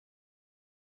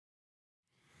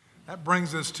That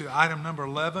brings us to item number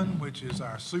 11, which is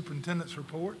our superintendent's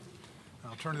report.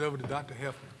 I'll turn it over to Dr.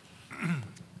 Hefner.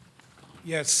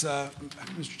 Yes,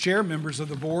 Mr. Chair, members of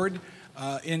the board,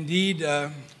 indeed,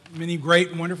 many great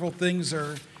and wonderful things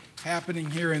are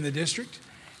happening here in the district.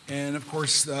 And of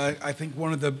course, I think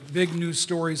one of the big news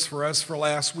stories for us for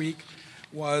last week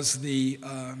was the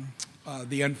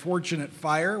unfortunate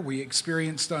fire we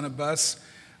experienced on a bus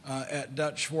at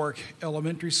Dutch Fork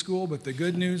Elementary School. But the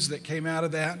good news that came out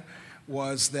of that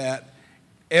was that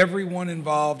everyone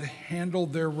involved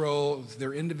handled their role,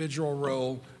 their individual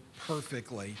role,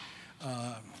 perfectly.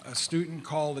 A student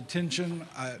called attention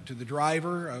to the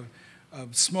driver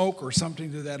of smoke or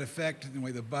something to that effect.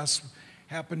 Anyway, the bus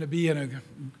happened to be in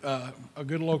a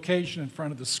good location in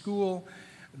front of the school.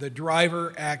 The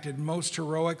driver acted most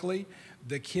heroically.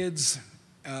 The kids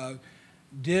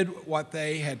did what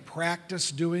they had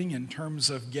practiced doing in terms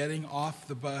of getting off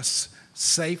the bus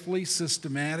safely,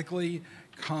 systematically,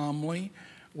 calmly,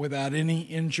 without any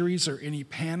injuries or any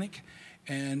panic.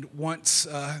 And once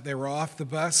they were off the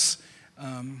bus,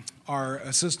 our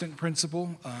assistant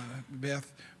principal, Beth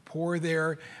Poor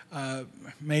there,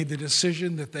 made the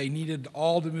decision that they needed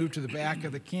all to move to the back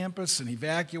of the campus and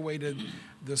evacuated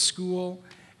the school.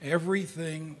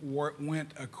 Everything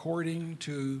went according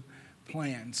to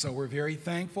plan. So we're very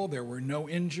thankful. There were no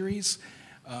injuries.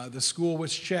 The school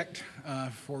was checked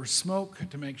for smoke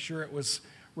to make sure it was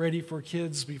ready for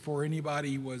kids before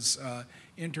anybody was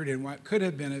entered in what could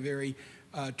have been a very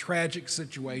tragic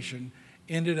situation.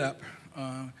 Ended up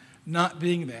not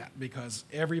being that because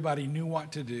everybody knew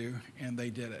what to do and they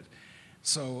did it.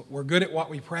 So we're good at what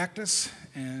we practice,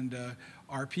 and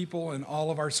our people in all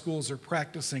of our schools are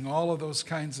practicing all of those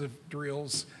kinds of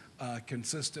drills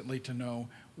consistently to know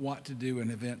what to do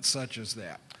in events such as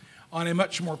that. On a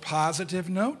much more positive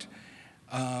note,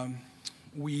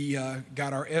 we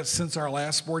got since our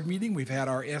last board meeting, we've had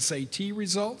our SAT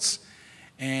results,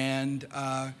 and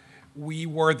we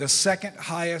were the second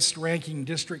highest ranking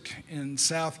district in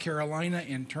South Carolina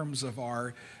in terms of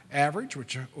our average,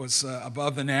 which was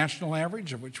above the national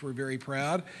average, of which we're very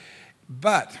proud.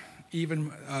 But even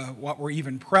what we're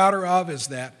even prouder of is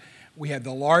that we had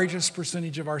the largest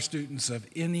percentage of our students of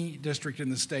any district in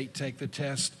the state take the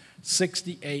test,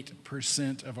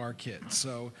 68% of our kids.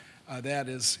 So that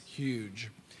is huge.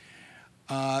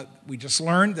 We just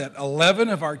learned that 11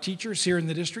 of our teachers here in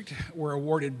the district were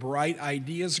awarded Bright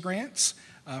Ideas grants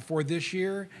for this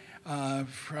year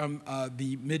from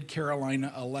the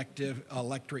Mid-Carolina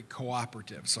Electric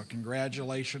Cooperative. So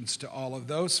congratulations to all of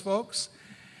those folks.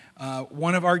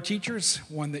 One of our teachers,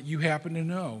 one that you happen to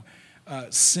know,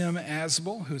 Sim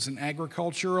Asbel, who's an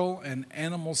agricultural and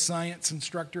animal science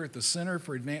instructor at the Center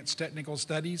for Advanced Technical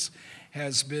Studies,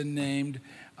 has been named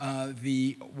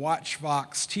the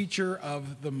Watchvox Teacher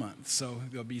of the Month. So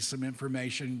there'll be some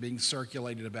information being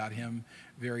circulated about him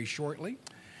very shortly.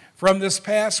 From this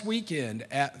past weekend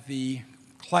at the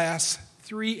Class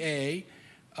 3A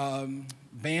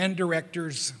Band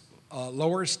Directors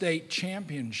Lower State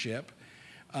Championship,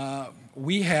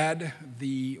 we had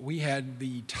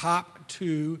the top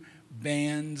two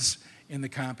bands in the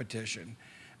competition.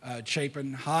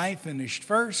 Chapin High finished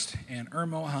first, and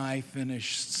Irmo High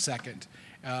finished second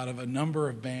out of a number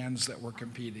of bands that were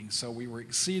competing. So we were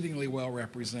exceedingly well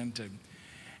represented.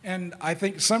 And I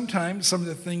think sometimes some of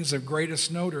the things of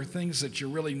greatest note are things that you're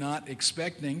really not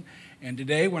expecting. And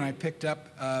today when I picked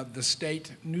up the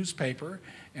state newspaper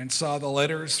and saw the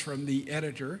letters from the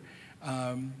editor,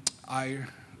 I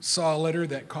saw a letter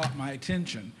that caught my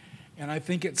attention. And I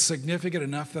think it's significant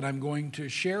enough that I'm going to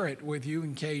share it with you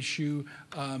in case you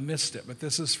missed it. But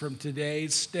this is from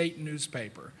today's state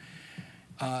newspaper.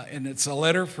 And it's a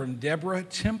letter from Deborah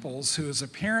Temples, who is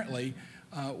apparently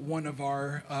one of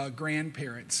our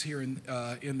grandparents here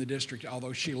in the district,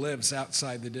 although she lives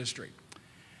outside the district.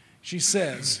 She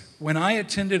says, "When I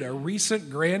attended a recent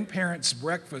grandparents'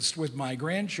 breakfast with my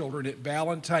grandchildren at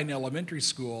Ballantyne Elementary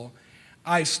School,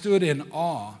 I stood in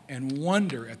awe and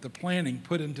wonder at the planning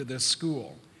put into this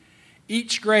school.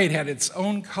 Each grade had its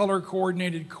own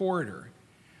color-coordinated corridor.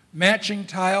 Matching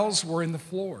tiles were in the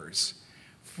floors.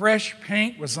 Fresh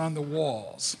paint was on the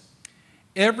walls.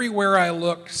 Everywhere I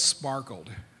looked sparkled.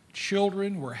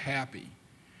 Children were happy.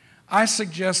 I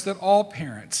suggest that all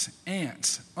parents,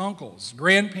 aunts, uncles,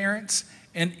 grandparents,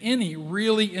 and any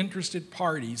really interested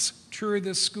parties tour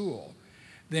this school.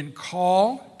 Then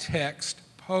call, text,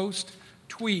 post,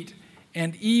 tweet,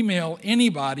 and email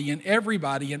anybody and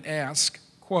everybody and ask,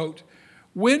 quote,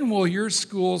 when will your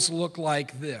schools look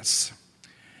like this?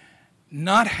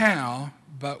 Not how,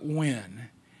 but when.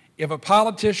 If a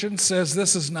politician says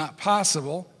this is not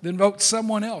possible, then vote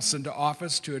someone else into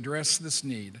office to address this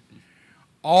need.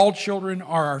 All children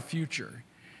are our future.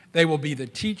 They will be the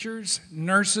teachers,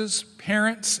 nurses,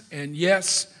 parents, and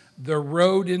yes, the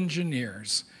road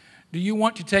engineers. Do you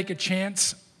want to take a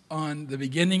chance on the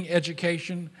beginning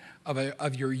education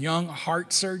of your young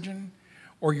heart surgeon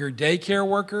or your daycare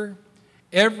worker?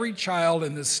 Every child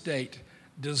in this state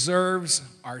deserves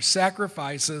our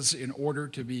sacrifices in order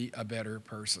to be a better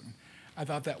person. I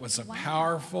thought that was a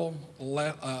powerful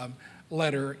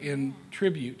letter in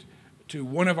tribute to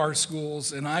one of our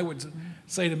schools, and I would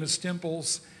say to Ms.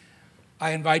 Temples,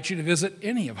 I invite you to visit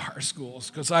any of our schools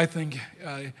because I think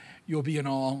you'll be in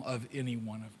awe of any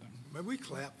one of them. But we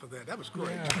clap for that. That was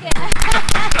great.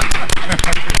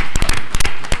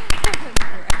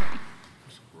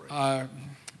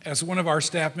 As one of our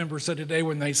staff members said today,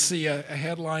 when they see a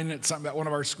headline that's something about one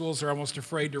of our schools, they're almost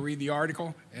afraid to read the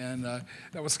article, and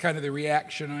that was kind of the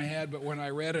reaction I had. But when I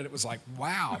read it, it was like,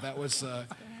 wow, that was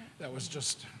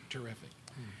just terrific.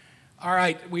 All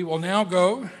right, we will now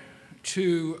go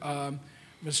to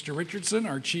Mr. Richardson,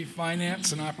 our Chief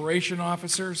Finance and Operation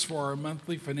Officers, for our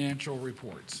monthly financial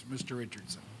reports. Mr.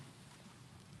 Richardson.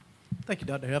 Thank you,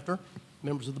 Dr. Hefner,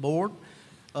 members of the board.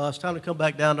 It's time to come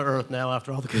back down to earth now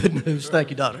after all the good news. Thank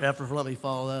you, Dr. Hefner, for letting me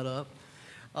follow that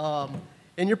up.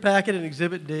 In your packet in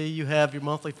Exhibit D, you have your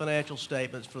monthly financial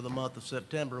statements for the month of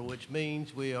September, which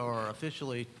means we've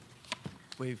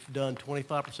done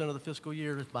 25% of the fiscal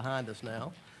year is behind us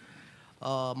now.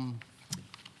 On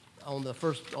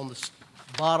the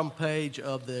bottom page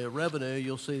of the revenue,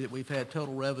 you'll see that we've had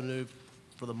total revenue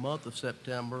for the month of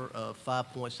September of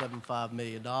 $5.75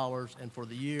 million, and for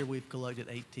the year, we've collected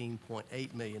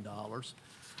 $18.8 million.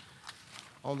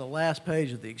 On the last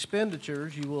page of the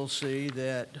expenditures, you will see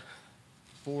that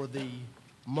for the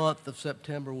month of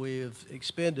September, we have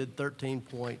expended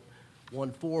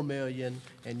 $13.14 million,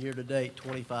 and year-to-date,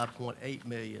 $25.8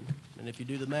 million. And if you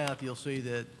do the math, you'll see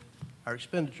that our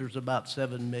expenditures are about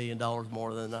 $7 million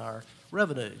more than our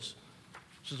revenues,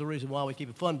 which is the reason why we keep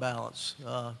a fund balance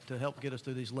to help get us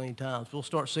through these lean times. We'll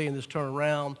start seeing this turn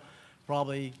around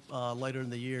probably later in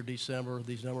the year, December.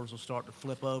 These numbers will start to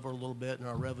flip over a little bit, and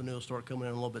our revenue will start coming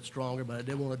in a little bit stronger, but I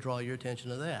did want to draw your attention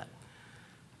to that.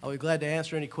 I'll be glad to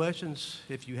answer any questions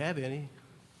if you have any.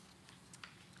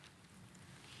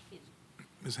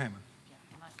 Ms. Hammond,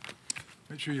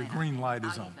 make sure your green light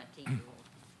is on.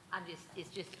 It's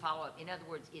just a follow-up. In other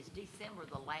words, is December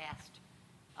the last,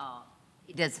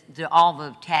 do all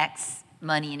the tax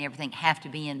money and everything have to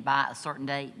be in by a certain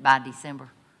date, by December?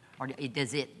 Or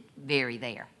does it vary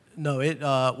there? No,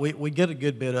 we get a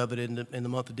good bit of it in the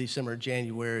month of December and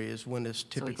January is when it's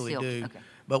typically due. Okay.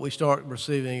 But we start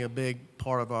receiving a big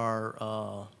part of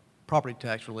our property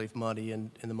tax relief money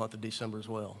in the month of December as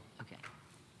well. Okay.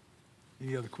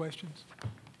 Any other questions?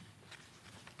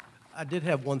 I did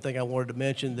have one thing I wanted to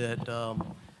mention that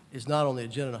is not on the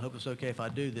agenda, and I hope it's okay if I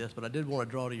do this, but I did want to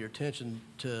draw to your attention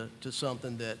to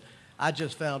something that I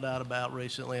just found out about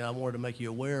recently, and I wanted to make you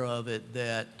aware of it,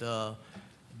 that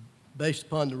based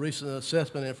upon the recent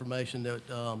assessment information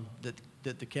that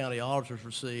the county auditors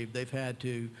received, they've had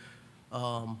to,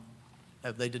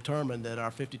 they determined that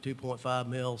our 52.5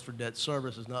 mils for debt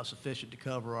service is not sufficient to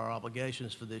cover our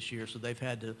obligations for this year, so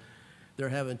they're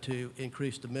having to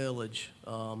increase the millage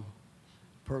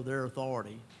per their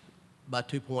authority by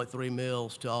 2.3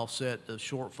 mils to offset the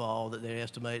shortfall that they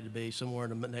estimate to be somewhere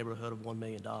in the neighborhood of $1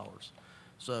 million.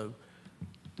 So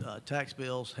tax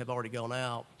bills have already gone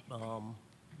out.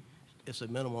 It's a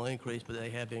minimal increase, but they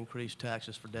have increased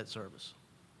taxes for debt service.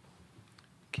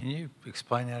 Can you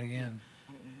explain that again?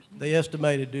 They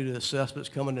estimated, due to assessments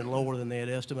coming in lower than they had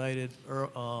estimated,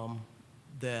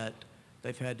 that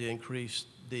they've had to increase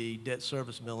the debt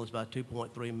service millage by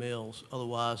 2.3 mils.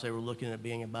 Otherwise, they were looking at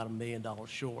being about $1 million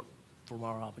short from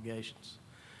our obligations.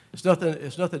 It's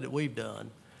nothing that we've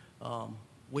done.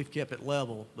 We've kept it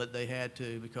level, but they had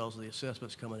to because of the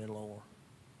assessments coming in lower.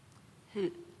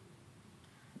 Who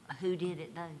did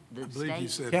it though? The I believe you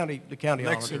state? said The county The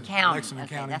auditor. county. Lexington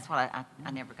Okay, County. that's what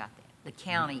I never got that. The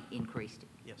county increased it.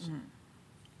 Yes.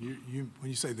 when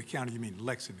you say the county, you mean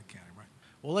Lexington County, right?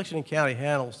 Well, Lexington County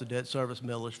handles the debt service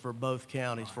millage for both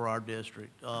counties for our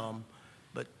district.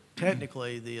 But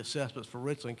technically, the assessments for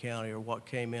Richland County are what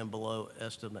came in below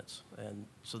estimates, and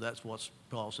so that's what's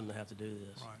caused them to have to do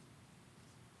this. Right.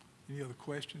 Any other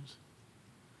questions?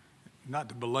 Not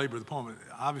to belabor the point,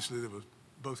 but obviously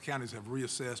both counties have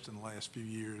reassessed in the last few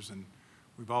years, and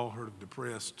we've all heard of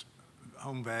depressed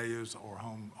home values or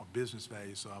business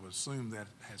values, so I would assume that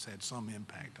has had some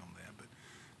impact on that. But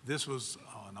this was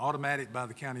an automatic by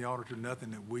the county auditor, nothing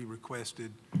that we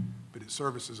requested, but it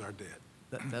services our debt.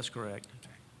 That's correct.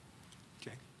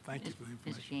 Okay, thank you for the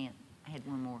Mr. information. I had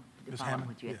one more to Ms. follow up Hammond?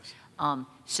 with you. Yes.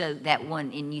 So that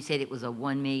one, and you said it was a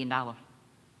 $1 million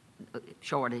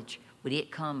shortage. Would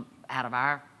it come out of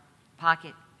our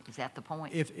pocket? Is that the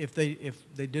point? If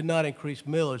they did not increase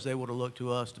millage, they would have looked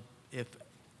to us to,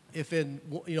 if in,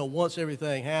 you know, once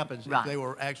everything happens, if Right. they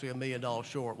were actually $1 million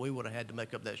short, we would have had to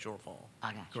make up that shortfall.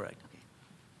 I got you. Correct.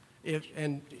 Okay.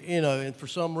 And, you know, and for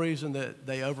some reason that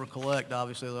they over-collect,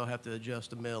 obviously they'll have to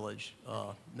adjust the millage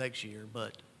next year.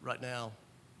 But right now,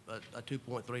 a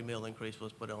 2.3 mil increase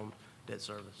was put on debt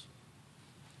service.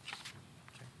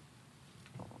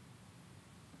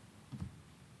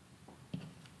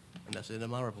 And that's the end of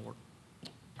my report.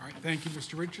 All right, thank you,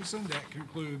 Mr. Richardson. That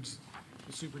concludes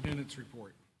the superintendent's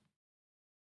report.